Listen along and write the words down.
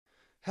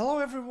Hello,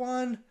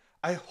 everyone.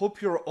 I hope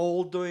you're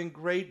all doing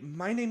great.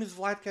 My name is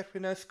Vlad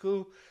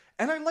Catrinescu,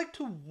 and I'd like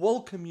to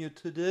welcome you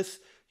to this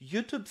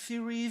YouTube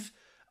series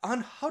on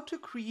how to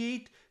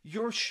create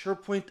your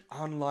SharePoint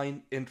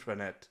online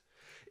intranet.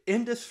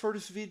 In this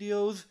first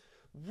videos,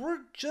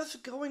 we're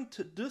just going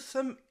to do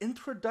some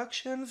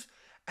introductions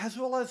as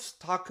well as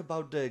talk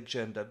about the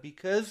agenda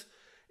because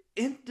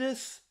in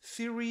this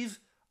series,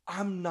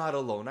 I'm not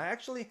alone. I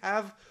actually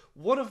have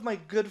one of my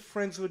good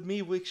friends with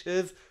me, which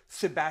is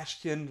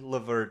Sebastien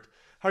Levert.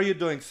 How are you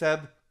doing,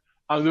 Seb?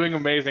 I'm doing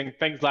amazing.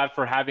 Thanks, Vlad,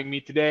 for having me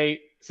today.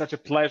 Such a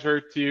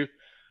pleasure to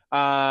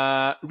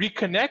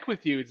reconnect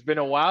with you. It's been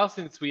a while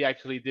since we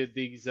actually did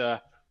these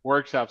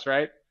workshops,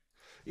 right?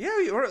 Yeah,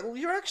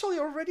 you're actually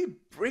already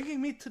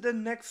bringing me to the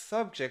next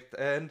subject.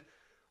 And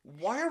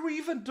why are we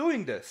even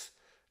doing this?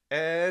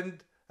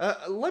 And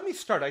let me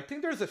start. I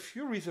think there's a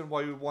few reasons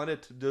why we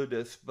wanted to do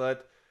this,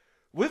 but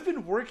we've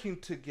been working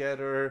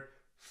together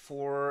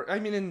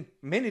in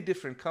many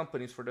different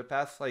companies for the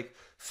past like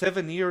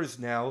 7 years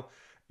now.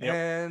 Yep.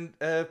 And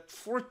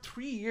for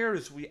 3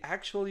 years, we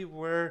actually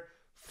were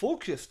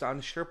focused on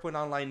SharePoint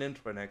Online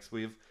Intranets.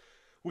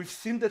 We've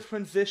seen the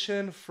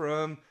transition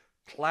from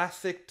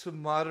classic to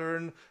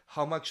modern,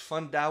 how much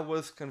fun that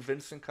was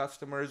convincing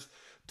customers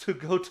to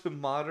go to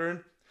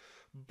modern.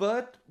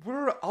 But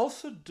we're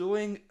also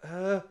doing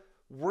a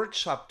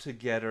workshop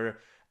together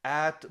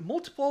at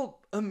multiple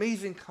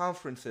amazing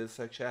conferences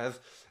such as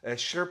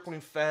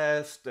SharePoint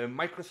Fest,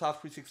 Microsoft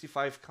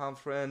 365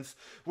 conference.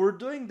 We're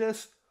doing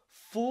this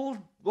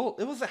well,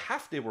 it was a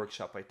half day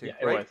workshop, I Yeah, think,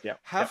 it right? was. Yep. Yep.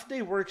 Half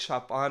day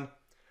workshop on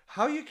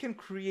how you can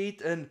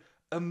create an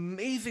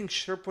amazing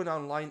SharePoint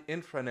Online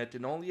intranet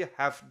in only a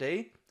half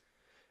day,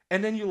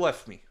 and then you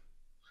left me.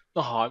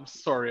 Oh, I'm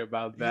sorry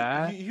about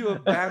that. You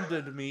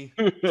abandoned me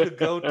to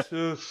go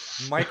to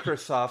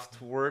Microsoft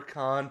to work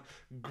on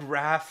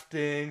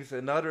graftings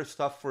and other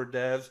stuff for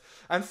devs.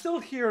 I'm still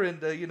here in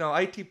the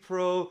IT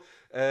Pro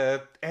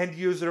end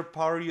user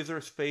power user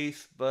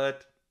space,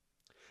 but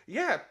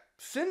yeah,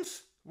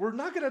 since we're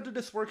not gonna do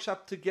this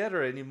workshop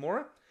together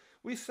anymore,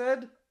 we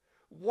said,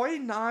 why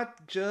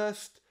not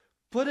just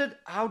put it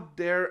out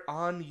there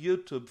on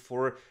YouTube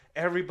for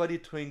everybody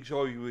to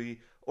enjoy? We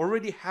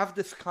already have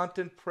this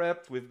content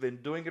prepped, we've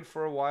been doing it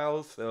for a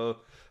while, so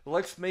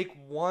let's make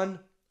one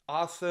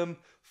awesome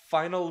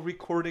final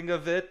recording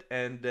of it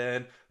and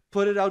then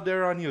put it out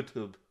there on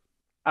YouTube.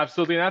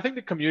 Absolutely, and I think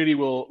the community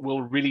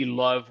will really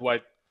love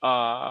what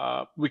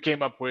we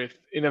came up with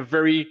in a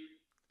very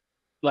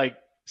like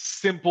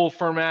simple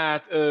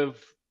format of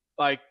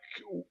like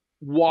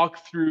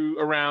walk through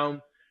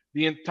around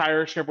the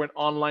entire SharePoint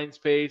online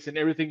space and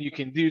everything you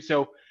can do.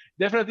 So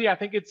definitely, I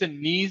think it's an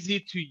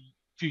easy to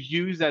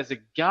use as a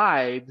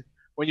guide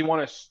when you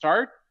want to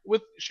start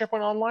with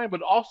SharePoint Online,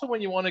 but also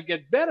when you want to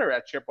get better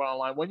at SharePoint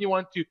Online, when you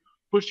want to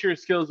push your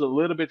skills a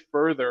little bit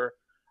further.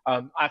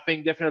 I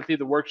think definitely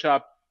the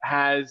workshop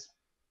has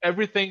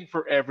everything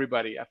for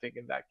everybody. I think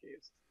in that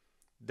case.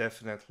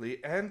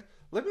 Definitely. And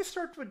let me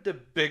start with the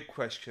big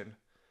question.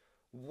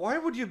 Why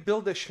would you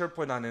build a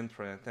SharePoint on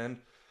internet? And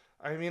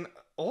I mean,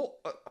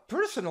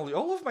 personally,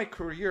 all of my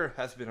career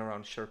has been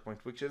around SharePoint,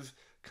 which is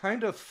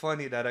kind of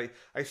funny that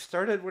I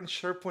started when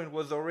SharePoint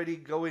was already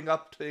going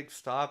up to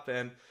its top,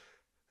 and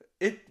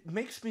it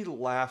makes me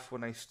laugh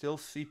when I still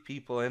see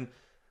people. And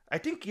I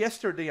think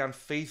yesterday on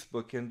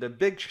Facebook in the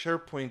big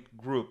SharePoint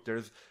group,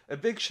 there's a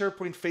big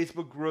SharePoint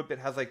Facebook group. It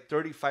has like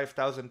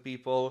 35,000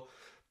 people,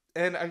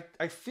 and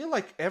I feel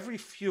like every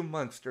few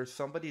months there's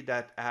somebody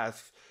that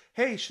asks,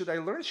 hey, should I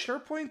learn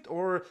SharePoint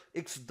or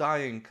it's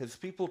dying? Because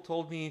people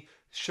told me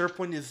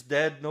SharePoint is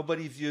dead,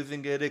 nobody's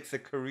using it, it's a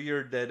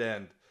career dead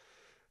end.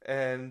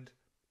 And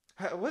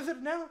was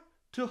it now?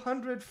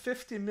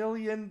 250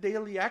 million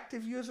daily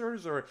active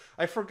users, or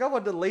I forgot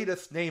what the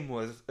latest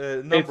number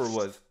It's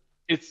was.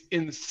 it's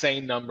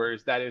insane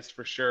numbers, that is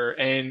for sure.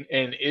 And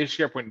is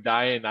SharePoint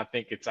dying? I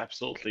think it's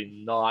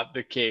absolutely not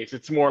the case.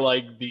 It's more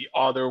like the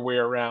other way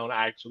around,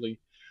 actually,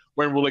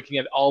 when we're looking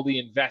at all the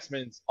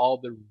investments, all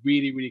the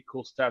really, really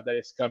cool stuff that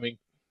is coming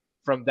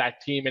from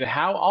that team, and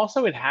how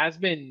also it has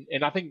been,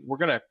 and I think we're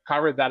gonna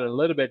cover that a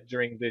little bit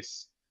during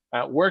this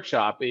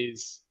workshop,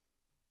 is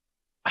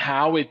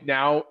how it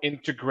now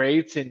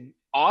integrates in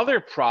other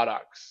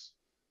products,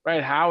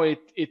 right? How it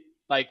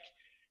like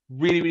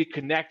really really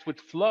connects with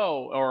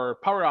Flow or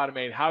Power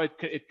Automate, how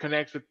it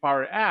connects with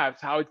Power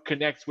Apps, how it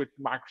connects with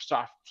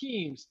Microsoft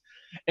Teams,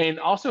 and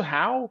also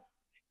how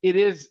it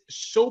is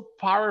so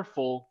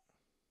powerful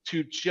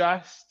to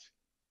just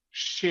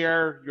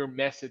share your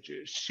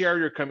messages, share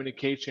your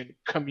communication,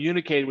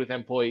 communicate with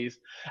employees.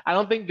 I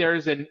don't think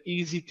there's an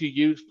easy to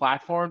use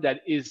platform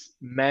that is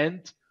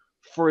meant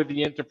for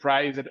the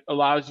enterprise that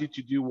allows you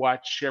to do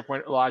what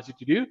SharePoint allows you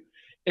to do,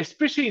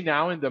 especially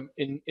now in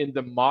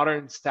the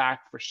modern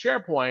stack for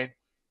SharePoint.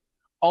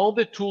 All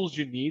the tools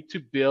you need to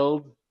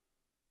build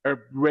a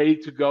ready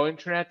to go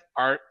internet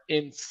are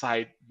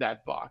inside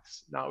that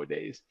box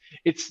nowadays.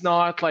 It's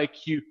not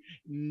like you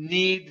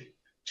need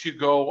to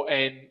go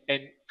and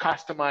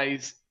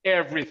customize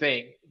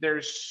everything.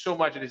 There's so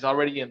much that is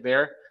already in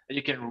there and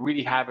you can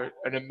really have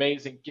an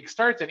amazing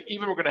kickstart. And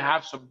even we're going to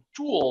have some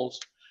tools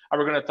that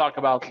we're going to talk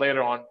about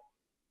later on.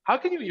 How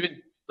can you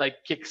even like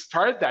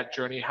kickstart that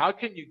journey? How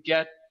can you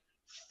get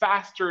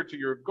faster to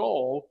your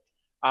goal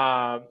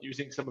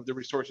using some of the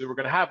resources we're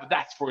going to have? But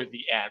that's for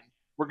the end.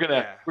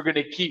 Yeah. We're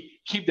gonna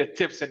keep the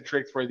tips and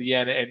tricks for the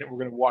end, and we're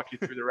gonna walk you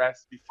through the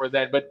rest before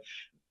then. But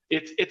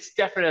it's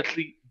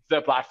definitely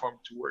the platform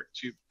to work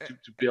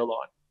to build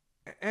on.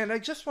 And I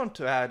just want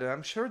to add,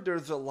 I'm sure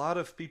there's a lot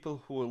of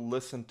people who will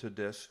listen to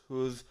this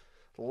whose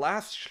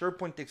last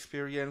SharePoint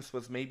experience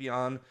was maybe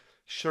on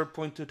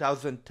SharePoint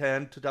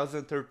 2010,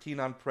 2013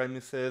 on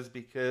premises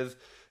because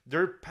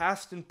their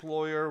past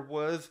employer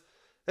was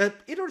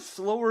either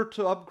slower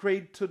to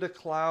upgrade to the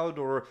cloud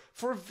or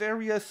for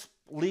various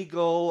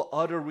legal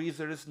other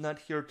reasons, not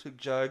here to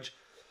judge.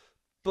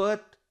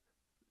 But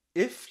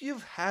if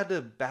you've had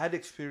a bad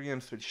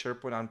experience with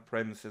SharePoint on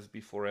premises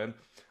before, and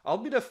I'll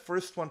be the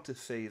first one to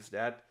say is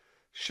that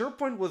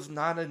SharePoint was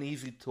not an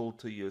easy tool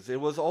to use.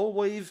 It was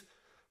always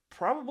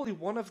probably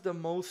one of the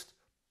most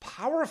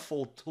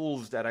powerful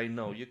tools that I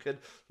know. You could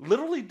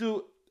literally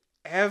do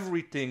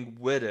everything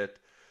with it,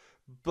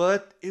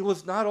 but it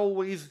was not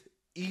always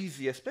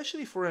easy,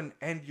 especially for an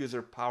end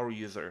user, power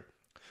user.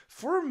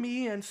 For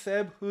me and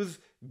Seb, whose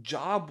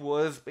job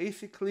was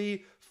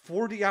basically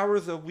 40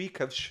 hours a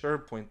week of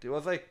SharePoint, it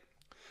was like,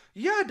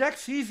 yeah,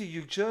 that's easy.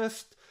 You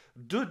just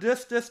do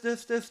this.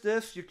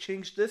 You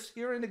change this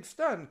here and it's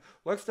done.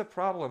 What's the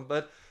problem?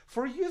 But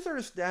for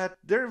users that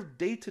their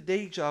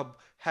day-to-day job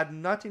had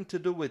nothing to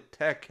do with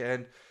tech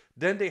and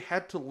then they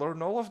had to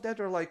learn all of that,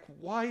 they're like,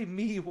 why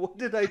me? What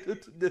did I do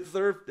to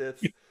deserve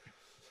this?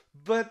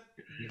 But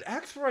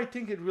that's where I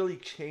think it really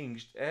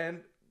changed.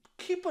 And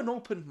keep an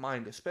open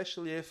mind,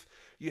 especially if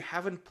you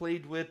haven't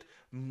played with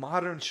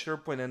modern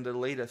SharePoint and the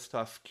latest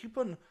stuff. Keep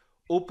an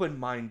open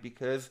mind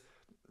because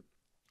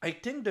I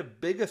think the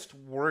biggest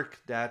work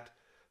that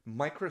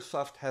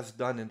Microsoft has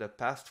done in the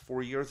past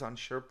 4 years on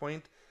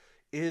SharePoint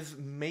is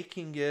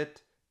making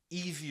it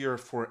easier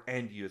for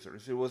end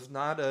users. It was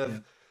not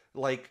of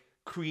like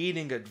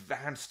creating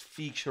advanced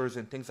features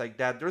and things like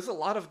that. There's a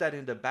lot of that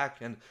in the back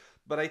end,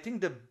 but I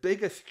think the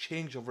biggest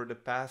change over the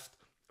past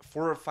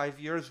 4 or 5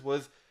 years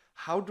was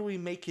how do we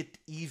make it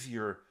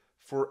easier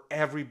for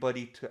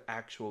everybody to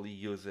actually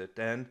use it?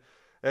 And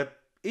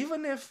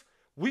even if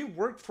we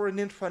worked for an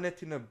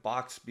intranet in a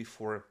box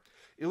before,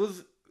 it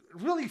was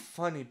really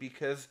funny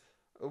because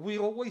we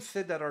always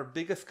said that our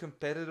biggest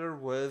competitor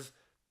was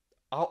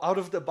out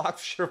of the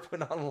box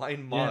SharePoint Online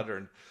Yeah.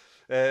 Modern.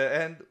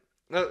 And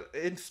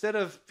instead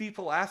of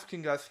people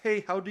asking us,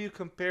 hey, how do you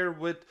compare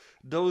with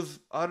those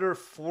other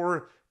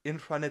four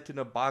intranet in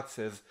a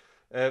boxes?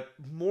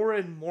 More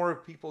and more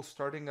people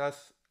starting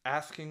us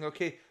asking,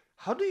 okay,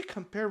 how do you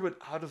compare with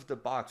out of the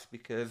box?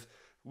 Because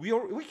we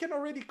can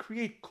already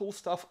create cool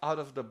stuff out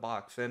of the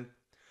box. And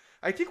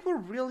I think we're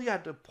really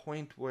at the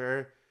point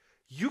where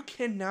you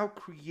can now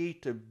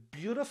create a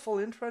beautiful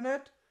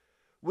intranet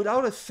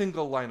without a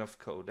single line of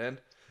code. And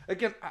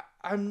again,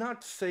 I'm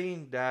not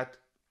saying that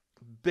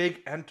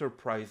big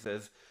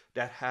enterprises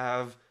that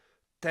have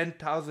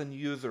 10,000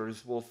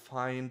 users will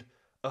find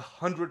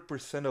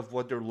 100% of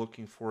what they're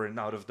looking for in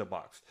out of the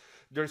box.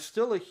 There's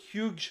still a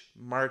huge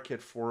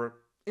market for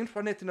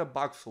intranet in a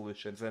box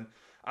solutions, and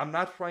I'm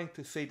not trying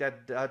to say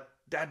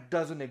that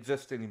doesn't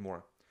exist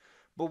anymore.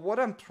 But what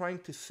I'm trying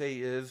to say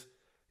is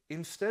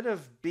instead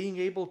of being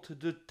able to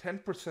do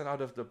 10%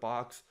 out of the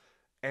box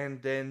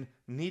and then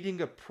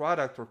needing a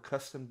product or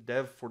custom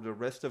dev for the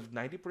rest of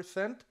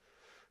 90%,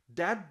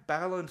 that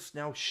balance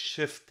now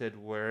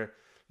shifted where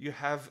you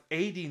have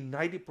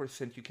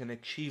 80-90% you can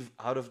achieve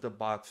out of the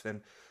box,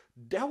 and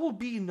that will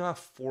be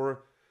enough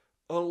for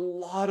a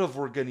lot of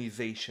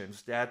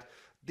organizations that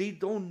they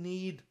don't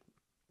need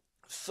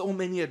so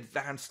many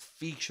advanced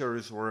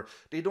features or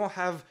they don't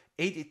have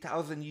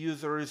 80,000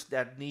 users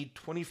that need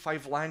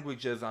 25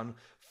 languages on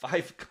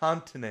 5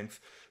 continents.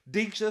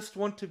 They just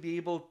want to be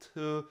able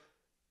to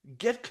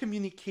get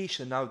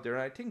communication out there.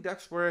 And I think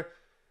that's where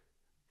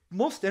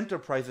most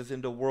enterprises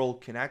in the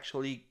world can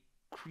actually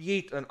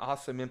create an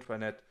awesome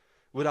intranet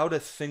without a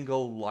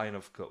single line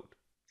of code.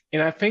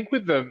 And I think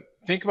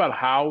think about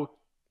how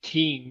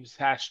Teams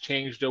has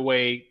changed the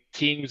way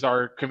teams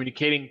are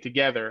communicating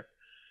together.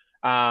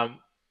 Um,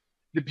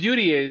 the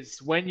beauty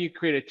is when you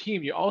create a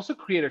team, you also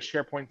create a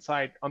SharePoint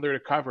site under the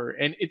cover,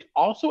 and it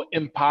also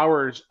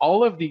empowers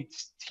all of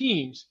these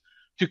teams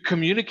to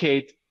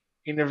communicate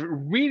in a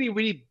really,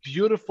 really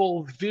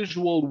beautiful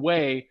visual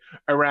way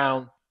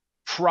around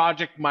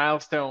project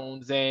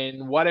milestones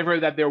and whatever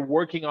that they're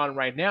working on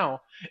right now.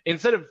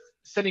 Instead of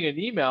sending an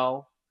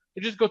email,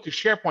 they just go to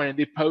SharePoint and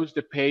they post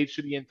the page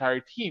to the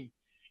entire team.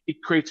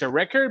 It creates a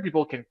record.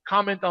 People can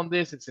comment on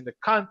this. It's in the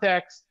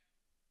context,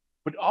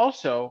 but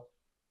also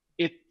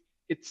it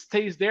it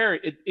stays there.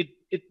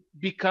 It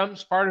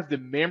becomes part of the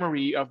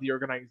memory of the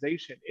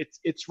organization.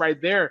 It's right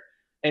there,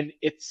 and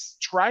it's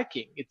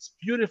striking. It's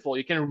beautiful.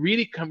 You can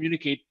really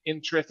communicate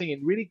interesting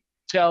and really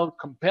tell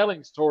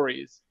compelling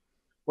stories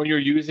when you're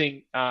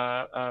using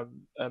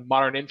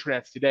modern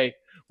intranets today.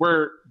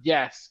 Where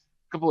yes,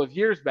 couple of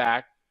years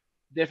back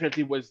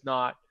definitely was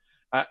not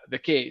the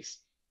case.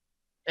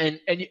 And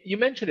you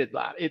mentioned it,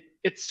 Vlad.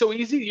 It's so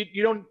easy.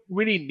 You don't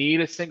really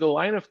need a single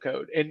line of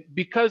code, and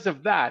because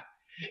of that,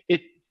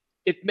 it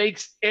it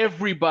makes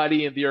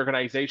everybody in the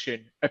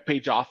organization a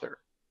page author.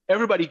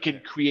 Everybody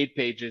can create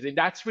pages, and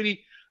that's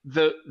really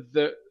the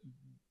the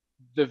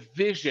the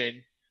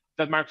vision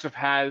that Microsoft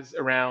has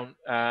around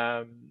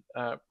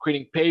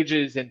creating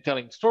pages and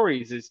telling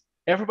stories. Is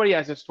everybody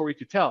has a story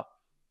to tell,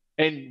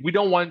 and we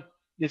don't want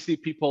necessarily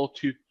people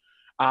to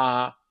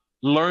uh,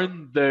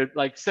 learn the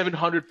like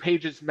 700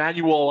 pages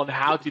manual on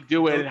how to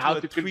do it Go and to how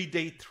a to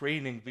 3-day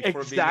training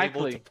before being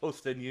able to exactly.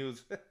 post the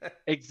news.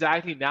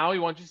 Exactly. Now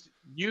you want just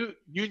new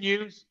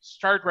news,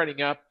 start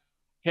writing up,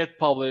 hit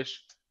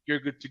publish, you're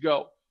good to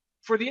go.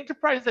 For the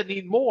enterprise that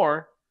need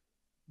more,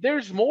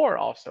 there's more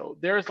also.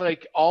 There's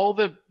like all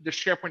the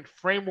SharePoint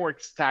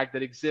framework stack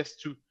that exists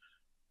to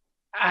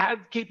add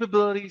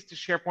capabilities to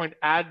SharePoint,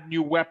 add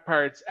new web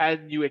parts,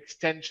 add new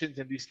extensions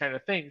and these kind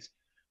of things.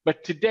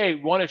 But today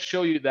we want to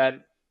show you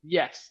that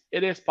yes,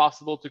 it is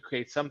possible to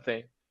create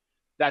something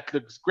that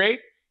looks great,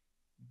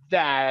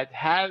 that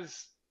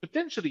has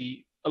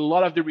potentially a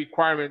lot of the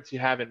requirements you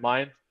have in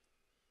mind,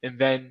 and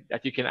then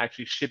that you can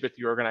actually ship it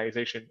to your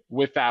organization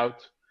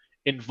without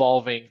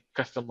involving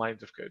custom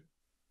lines of code.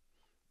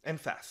 And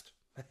fast.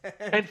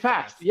 And And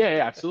fast. fast.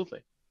 Yeah,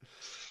 absolutely.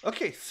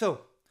 Okay,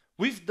 so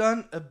we've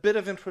done a bit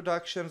of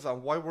introductions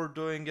on why we're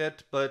doing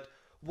it, but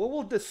what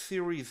will this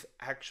series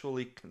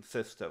actually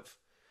consist of?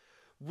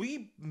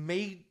 We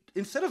made,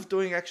 instead of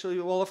doing actually,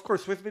 well, of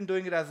course, we've been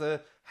doing it as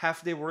a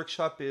half-day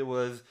workshop. It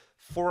was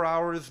 4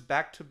 hours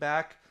back to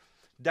back.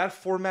 That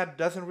format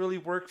doesn't really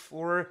work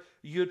for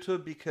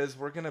YouTube because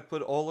we're going to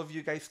put all of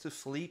you guys to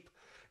sleep.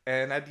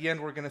 And at the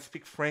end, we're going to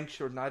speak French.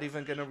 You're not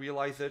even going to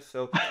realize it.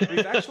 So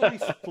we've actually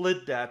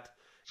split that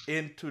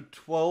into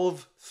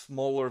 12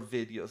 smaller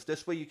videos.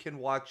 This way you can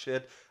watch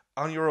it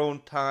on your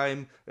own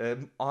time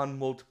on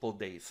multiple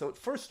days. So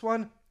first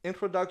one,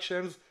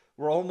 introductions.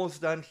 We're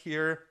almost done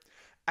here.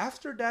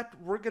 After that,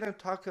 we're going to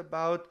talk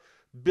about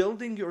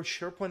building your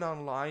SharePoint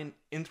Online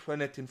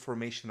intranet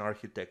information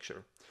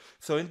architecture.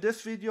 So in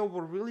this video,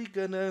 we're really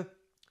going to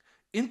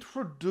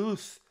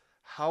introduce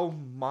how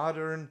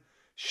modern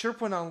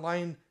SharePoint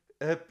Online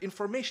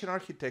information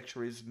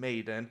architecture is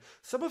made and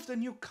some of the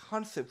new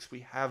concepts we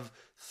have,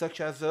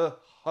 such as a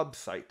hub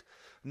site.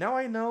 Now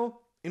I know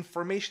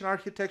information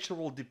architecture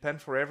will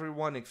depend for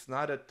everyone. It's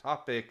not a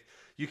topic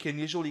you can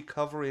usually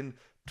cover in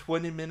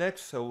 20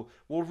 minutes, so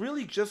we'll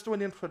really just do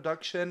an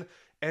introduction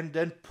and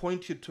then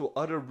point you to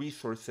other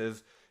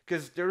resources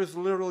because there's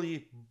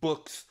literally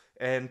books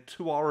and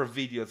 2-hour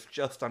videos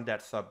just on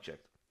that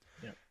subject.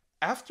 Yeah.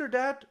 After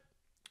that,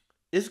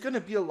 it's going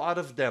to be a lot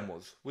of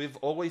demos. We've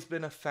always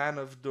been a fan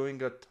of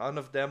doing a ton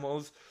of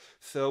demos,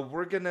 so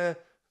we're going to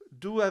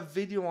do a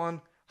video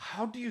on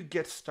how do you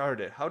get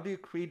started? How do you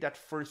create that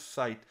first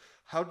site?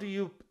 How do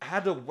you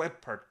add a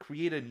web part,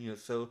 create a new?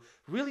 So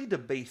really the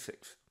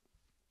basics.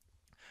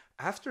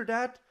 After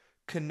that,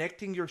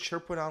 connecting your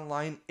SharePoint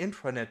Online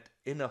intranet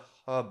in a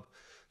hub.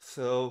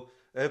 So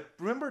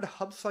remember the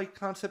hub site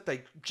concept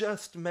I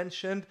just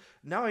mentioned?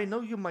 Now I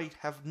know you might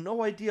have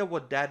no idea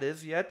what that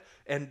is yet,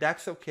 and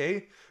that's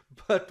okay,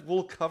 but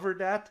we'll cover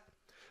that.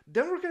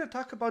 Then we're going to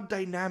talk about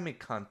dynamic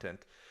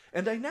content.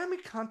 And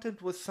dynamic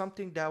content was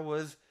something that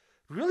was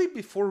really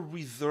before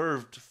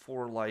reserved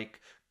for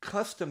like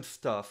custom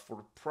stuff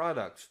for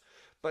products.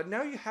 But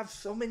now you have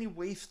so many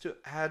ways to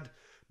add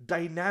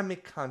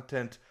dynamic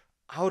content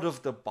out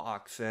of the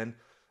box. And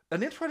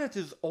an intranet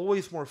is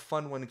always more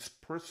fun when it's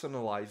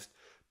personalized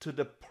to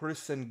the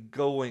person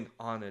going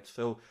on it.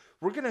 So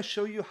we're going to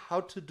show you how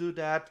to do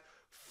that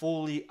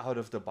fully out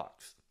of the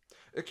box.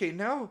 Okay,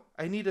 now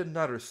I need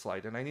another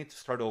slide and I need to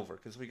start over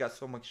because we got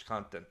so much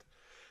content.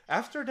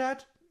 After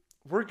that,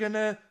 we're going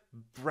to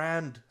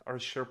brand our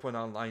SharePoint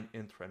Online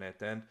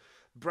intranet. And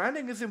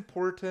branding is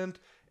important.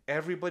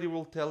 Everybody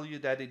will tell you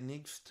that it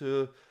needs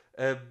to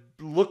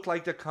look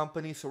like the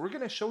company. So we're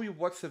going to show you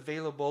what's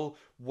available,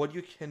 what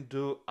you can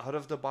do out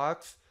of the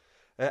box.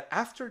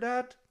 After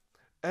that,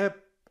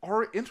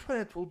 our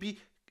intranet will be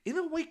in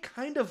a way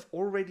kind of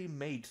already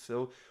made.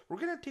 So we're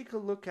going to take a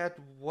look at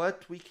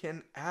what we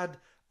can add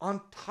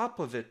on top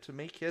of it to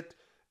make it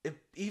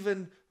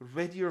even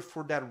readier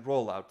for that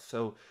rollout.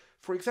 So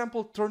for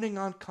example, turning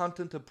on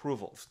content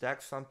approvals.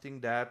 That's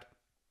something that,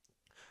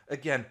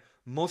 again,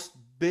 most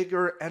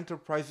bigger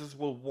enterprises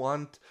will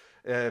want.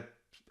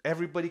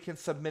 Everybody can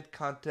submit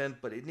content,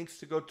 but it needs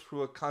to go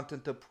through a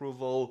content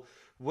approval,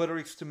 whether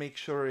it's to make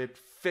sure it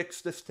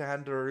fits the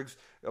standards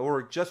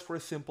or just for a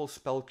simple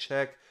spell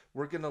check.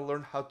 We're going to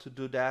learn how to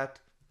do that.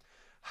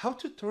 How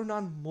to turn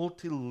on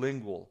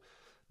multilingual.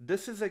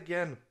 This is,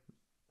 again,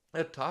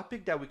 a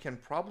topic that we can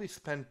probably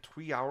spend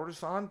 3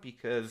 hours on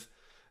because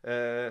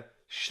SharePoint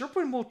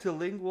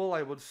Multilingual,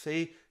 I would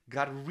say,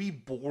 got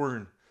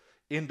reborn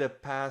in the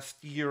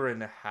past year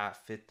and a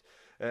half.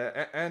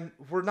 And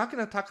we're not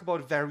going to talk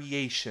about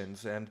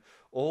variations and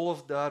all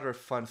of the other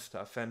fun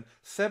stuff. And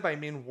Seb, I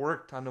mean,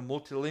 worked on a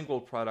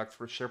multilingual product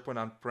for SharePoint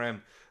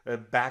on-prem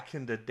back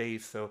in the day.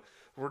 So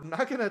we're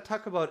not going to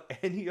talk about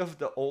any of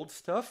the old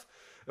stuff.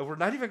 We're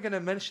not even going to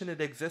mention it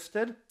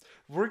existed.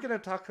 We're going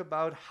to talk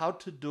about how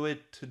to do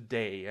it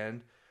today.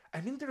 And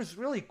I mean, there's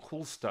really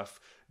cool stuff.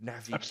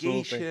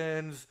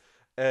 Absolutely.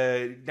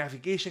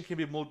 Navigation can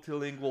be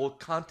multilingual,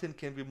 content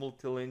can be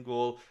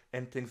multilingual,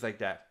 and things like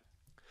that.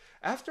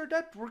 After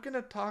that, we're going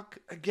to talk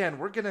again,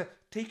 we're going to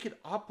take it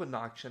up a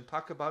notch and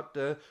talk about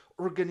the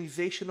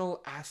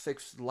organizational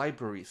assets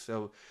library.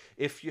 So,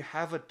 if you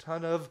have a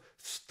ton of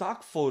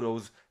stock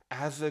photos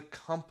as a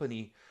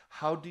company,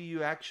 how do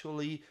you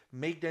actually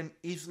make them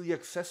easily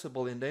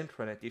accessible in the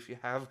intranet? If you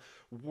have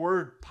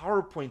Word,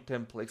 PowerPoint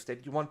templates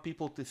that you want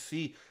people to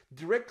see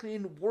directly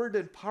in Word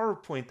and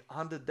PowerPoint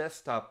on the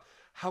desktop,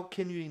 how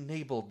can you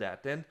enable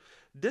that? And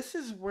this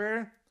is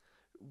where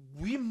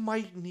we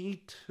might need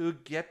to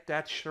get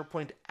that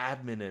SharePoint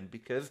admin in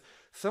because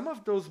some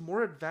of those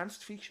more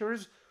advanced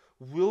features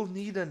will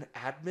need an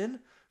admin.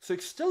 So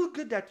it's still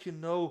good that you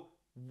know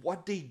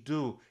what they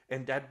do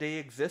and that they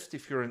exist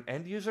if you're an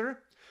end user.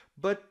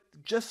 But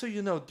just so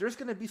you know, there's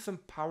going to be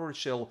some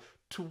PowerShell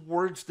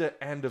towards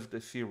the end of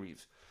the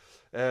series.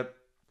 Uh,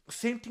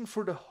 Same thing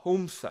for the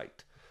home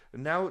site.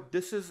 Now,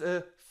 this is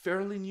a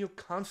fairly new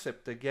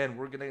concept. Again,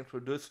 we're going to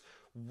introduce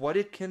what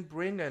it can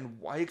bring and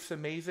why it's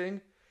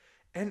amazing.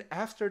 And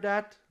after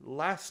that,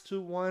 last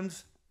two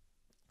ones,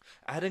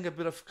 adding a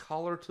bit of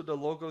color to the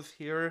logos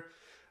here,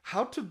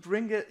 how to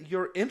bring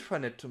your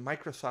intranet to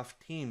Microsoft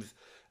Teams.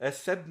 As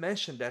Seb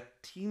mentioned,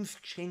 that Teams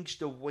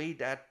changed the way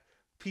that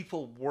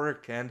people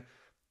work, and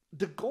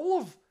the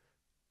goal of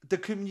the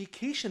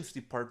communications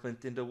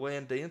department in the way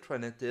in the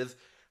intranet is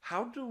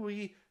how do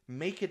we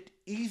make it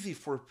easy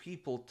for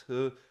people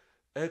to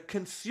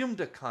consume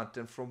the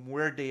content from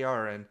where they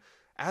are. And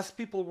as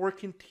people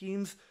work in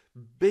Teams,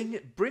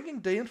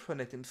 bringing the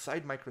intranet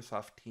inside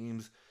Microsoft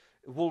Teams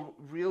will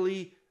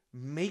really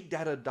make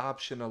that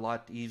adoption a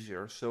lot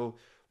easier. So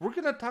we're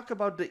going to talk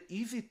about the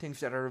easy things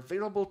that are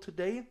available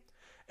today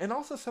and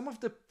also some of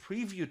the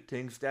preview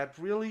things that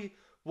really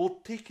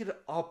will take it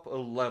up a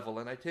level.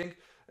 And I think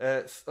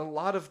a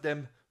lot of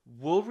them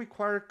will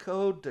require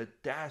code, the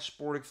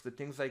dashboards, the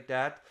things like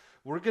that.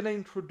 We're going to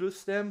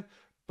introduce them,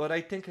 but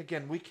I think,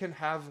 again, we can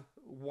have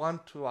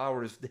 1-2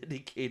 hours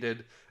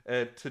dedicated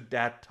to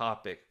that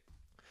topic.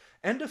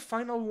 And the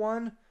final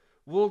one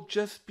will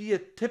just be a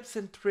tips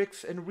and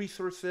tricks and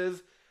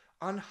resources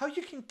on how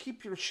you can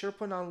keep your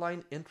SharePoint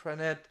Online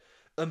intranet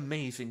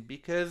amazing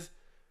because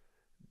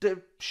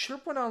the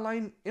SharePoint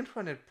Online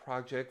intranet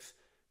projects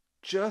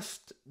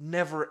just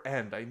never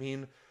end. I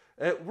mean,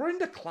 we're in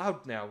the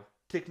cloud now.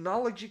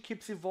 Technology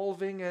keeps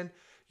evolving, and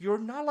you're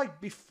not like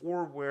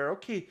before where,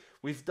 okay,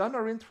 we've done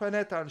our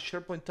intranet on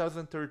SharePoint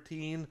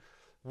 2013.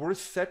 We're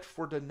set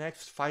for the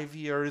next 5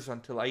 years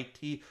until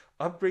IT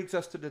upgrades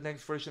us to the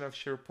next version of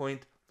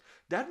SharePoint.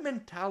 That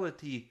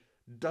mentality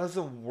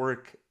doesn't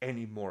work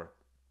anymore.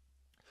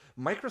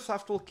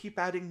 Microsoft will keep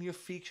adding new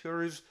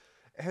features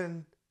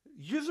and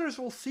users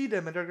will see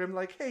them and they're going to be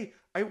like, hey,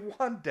 I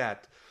want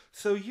that.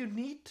 So you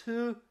need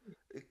to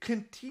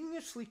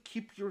continuously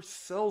keep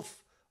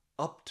yourself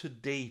up to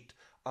date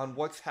on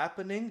what's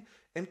happening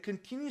and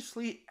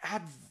continuously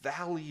add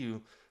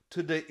value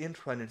to the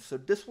intranet. So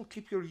this will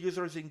keep your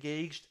users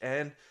engaged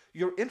and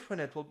your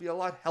intranet will be a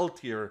lot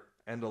healthier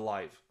and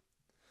alive.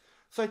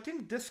 So I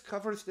think this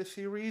covers the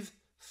series.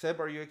 Seb,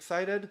 are you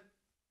excited?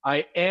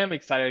 I am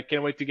excited. I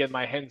can't wait to get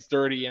my hands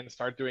dirty and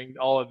start doing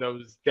all of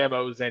those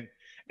demos and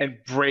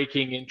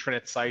breaking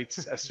intranet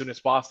sites as soon as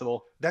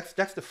possible. That's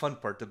the fun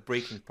part, the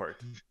breaking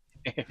part.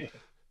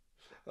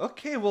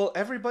 Okay, well,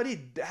 everybody,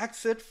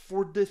 that's it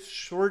for this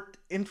short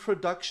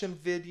introduction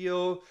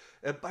video.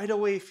 By the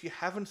way, if you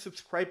haven't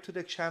subscribed to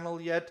the channel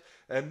yet,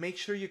 make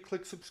sure you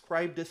click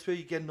subscribe. This way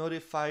you get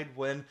notified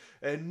when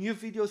new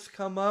videos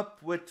come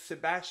up with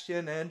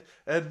Sebastien and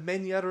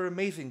many other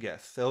amazing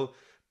guests. So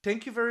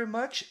thank you very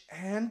much.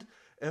 And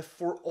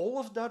for all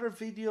of the other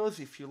videos,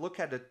 if you look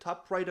at the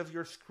top right of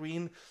your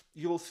screen,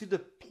 you will see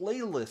the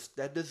playlist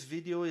that this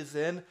video is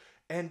in.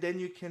 And then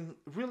you can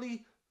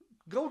really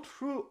go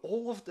through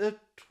all of the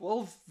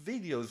 12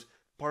 videos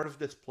part of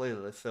this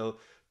playlist. So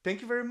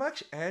thank you very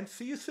much and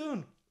see you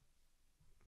soon.